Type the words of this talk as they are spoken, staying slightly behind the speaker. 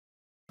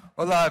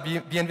Hola,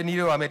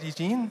 bienvenido a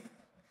Medellín.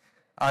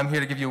 I'm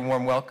here to give you a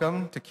warm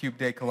welcome to Cube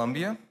Day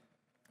Colombia,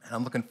 and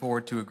I'm looking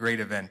forward to a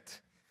great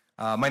event.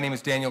 My name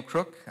is Daniel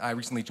Crook. I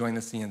recently joined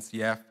the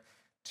CNCF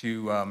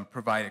to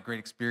provide a great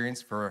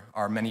experience for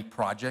our many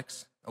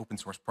projects, open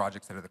source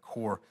projects that are the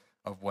core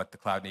of what the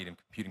Cloud Native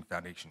Computing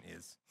Foundation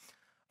is.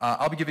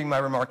 I'll be giving my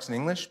remarks in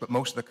English, but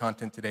most of the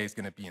content today is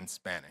going to be in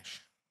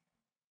Spanish.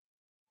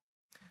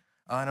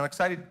 And I'm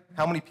excited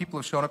how many people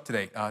have shown up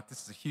today.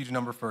 This is a huge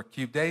number for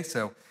Cube Day,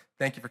 so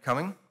thank you for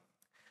coming.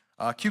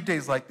 Cube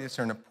Days like this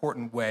are an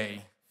important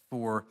way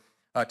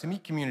to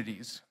meet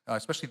communities,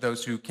 especially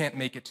those who can't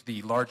make it to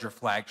the larger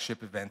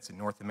flagship events in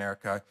North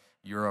America,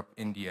 Europe,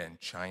 India, and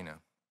China.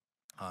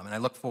 And I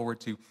look forward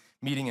to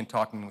meeting and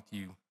talking with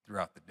you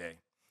throughout the day.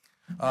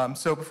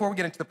 So before we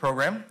get into the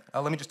program,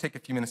 let me just take a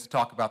few minutes to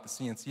talk about the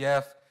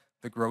CNCF,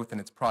 the growth in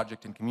its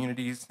project and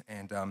communities,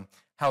 and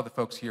how the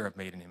folks here have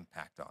made an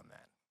impact on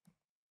that.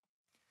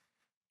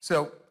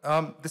 So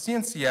the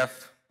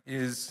CNCF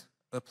is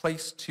a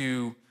place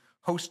to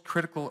host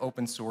critical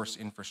open source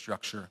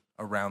infrastructure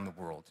around the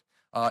world.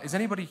 Is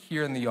anybody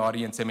here in the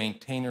audience a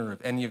maintainer of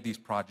any of these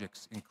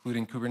projects,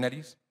 including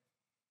Kubernetes?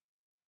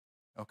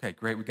 Okay,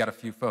 great, we got a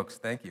few folks,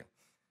 thank you.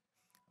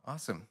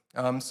 Awesome.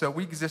 So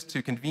we exist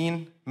to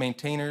convene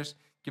maintainers,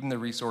 give them the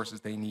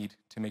resources they need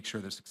to make sure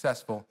they're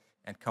successful,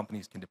 and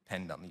companies can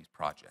depend on these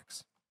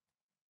projects.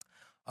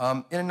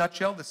 In a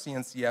nutshell, the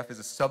CNCF is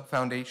a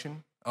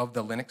sub-foundation of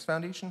the Linux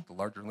Foundation, the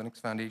larger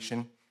Linux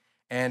Foundation,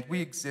 and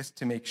we exist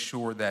to make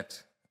sure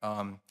that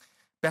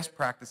best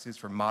practices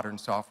for modern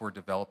software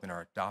development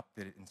are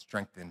adopted and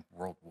strengthened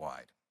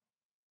worldwide.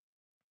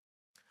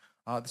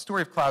 The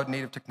story of cloud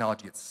native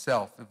technology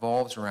itself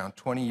evolves around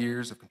 20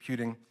 years of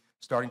computing,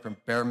 starting from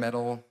bare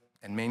metal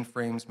and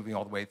mainframes, moving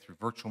all the way through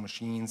virtual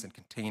machines and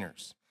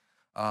containers.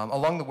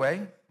 Along the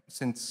way,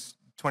 since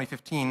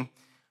 2015,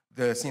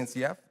 the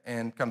CNCF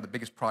and kind of the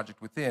biggest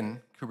project within,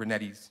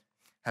 Kubernetes,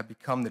 have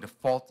become the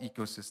default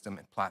ecosystem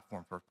and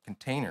platform for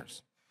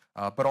containers,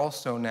 but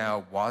also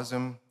now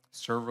WASM,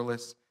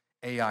 serverless,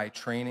 AI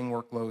training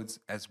workloads,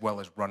 as well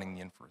as running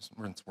the inference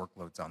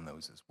workloads on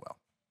those as well.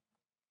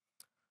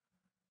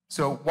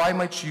 So why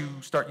might you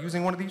start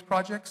using one of these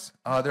projects?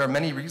 There are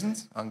many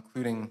reasons,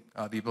 including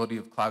the ability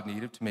of Cloud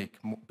Native to make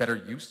better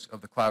use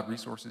of the cloud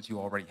resources you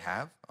already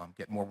have,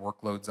 get more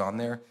workloads on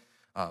there,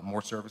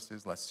 more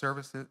services, less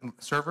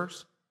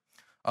servers,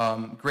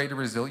 greater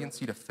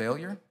resiliency to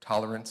failure,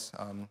 tolerance,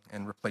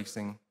 and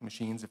replacing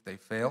machines if they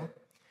fail,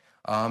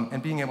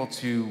 and being able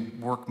to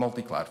work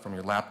multi-cloud from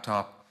your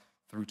laptop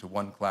through to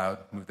one cloud,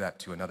 move that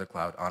to another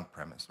cloud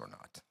on-premise or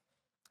not.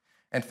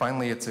 And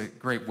finally, it's a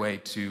great way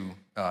to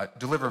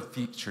deliver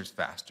features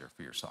faster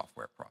for your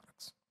software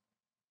products.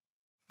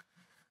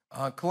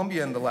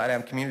 Colombia and the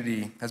LATAM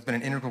community has been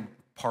an integral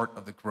part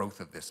of the growth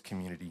of this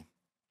community,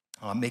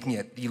 making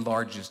it the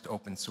largest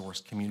open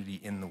source community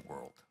in the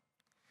world.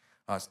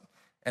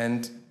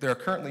 And there are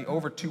currently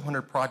over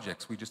 200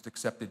 projects. We just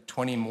accepted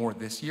 20 more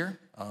this year,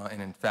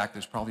 and in fact,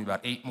 there's probably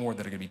about 8 more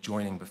that are going to be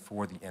joining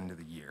before the end of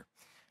the year.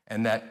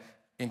 And that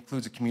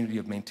includes a community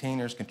of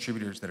maintainers,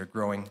 contributors that are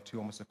growing to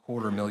almost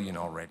 250,000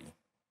 already.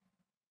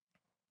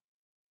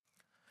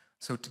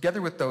 So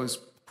together with those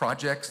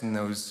projects and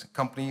those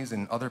companies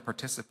and other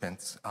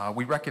participants,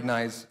 we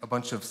recognize a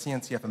bunch of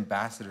CNCF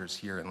ambassadors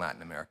here in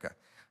Latin America.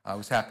 I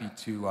was happy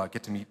to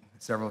get to meet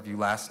several of you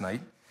last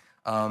night.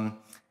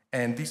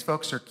 And these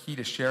folks are key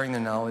to sharing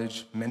their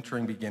knowledge,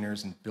 mentoring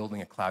beginners, and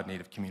building a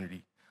cloud-native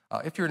community.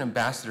 If you're an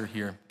ambassador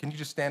here, can you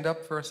just stand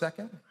up for a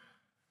second?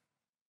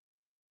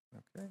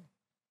 Okay.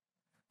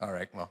 All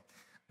right, well,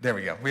 there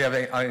we go. We have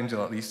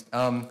Angela at least.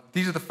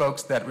 These are the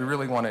folks that we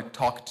really want to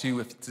talk to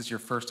if this is your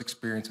first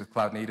experience with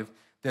Cloud Native.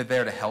 They're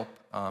there to help,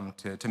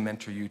 to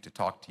mentor you, to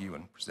talk to you,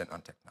 and present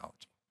on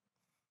technology.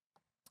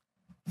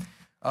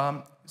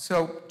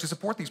 So to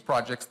support these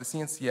projects, the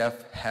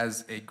CNCF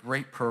has a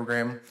great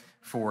program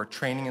for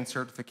training and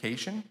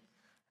certification,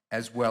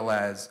 as well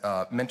as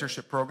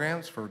mentorship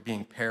programs for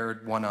being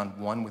paired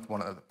one-on-one with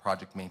one of the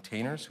project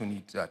maintainers who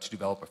need to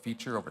develop a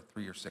feature over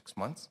 3 or 6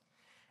 months.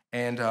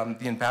 And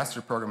the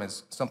ambassador program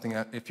is something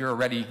that if you're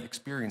already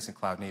experienced in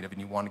Cloud Native and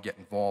you want to get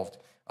involved,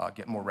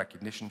 get more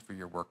recognition for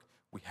your work,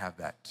 we have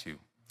that too.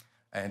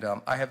 And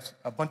I have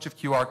a bunch of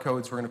QR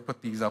codes. We're going to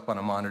put these up on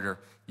a monitor.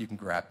 You can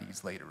grab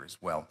these later as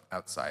well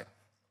outside.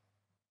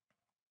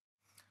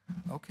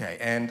 Okay,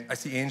 and I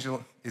see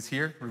Angel is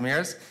here,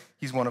 Ramirez.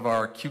 He's one of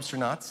our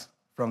Cubestronauts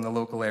from the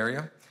local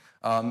area.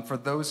 For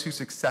those who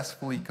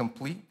successfully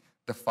complete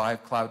the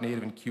 5 Cloud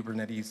Native and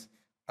Kubernetes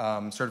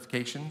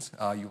certifications,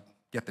 you'll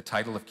get the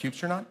title of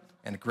Cubestronaut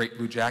and a great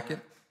blue jacket.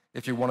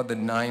 If you're one of the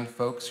 9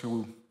 folks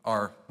who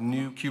are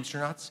new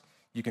Cubestronauts,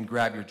 you can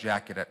grab your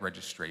jacket at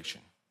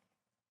registration.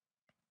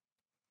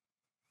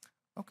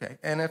 Okay,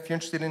 and if you're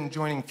interested in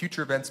joining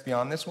future events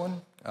beyond this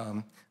one,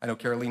 I know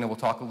Carolina will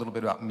talk a little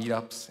bit about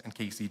meetups and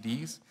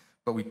KCDs,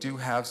 but we do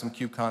have some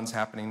KubeCons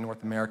happening in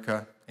North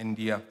America,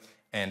 India,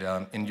 and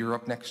in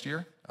Europe next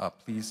year.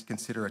 Please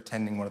consider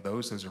attending one of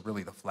those. Those are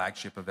really the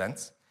flagship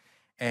events.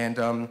 And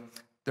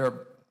there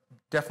are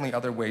definitely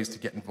other ways to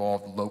get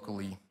involved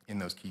locally in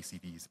those key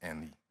CDs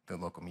and the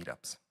local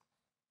meetups.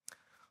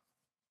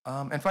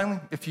 And finally,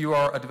 if you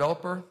are a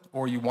developer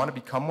or you want to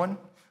become one,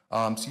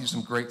 so these are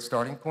some great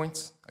starting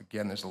points.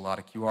 Again, there's a lot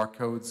of QR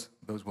codes.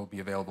 Those will be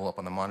available up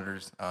on the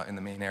monitors in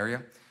the main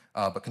area.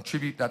 But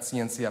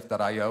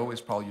contribute.cncf.io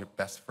is probably your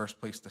best first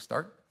place to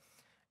start.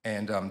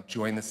 And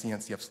join the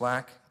CNCF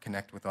Slack,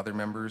 connect with other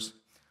members.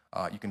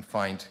 You can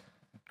find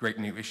great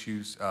new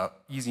issues,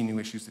 easy new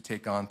issues to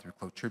take on through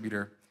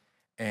Contributor.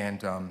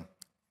 And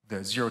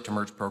the Zero to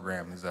Merge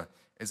program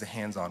is a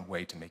hands-on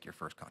way to make your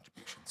first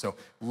contribution. So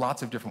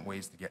lots of different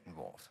ways to get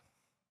involved.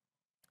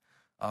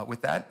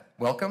 With that,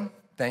 welcome,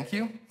 thank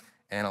you,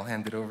 and I'll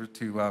hand it over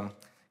to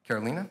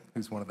Carolina,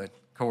 who's one of the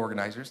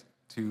co-organizers,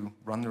 to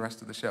run the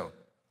rest of the show.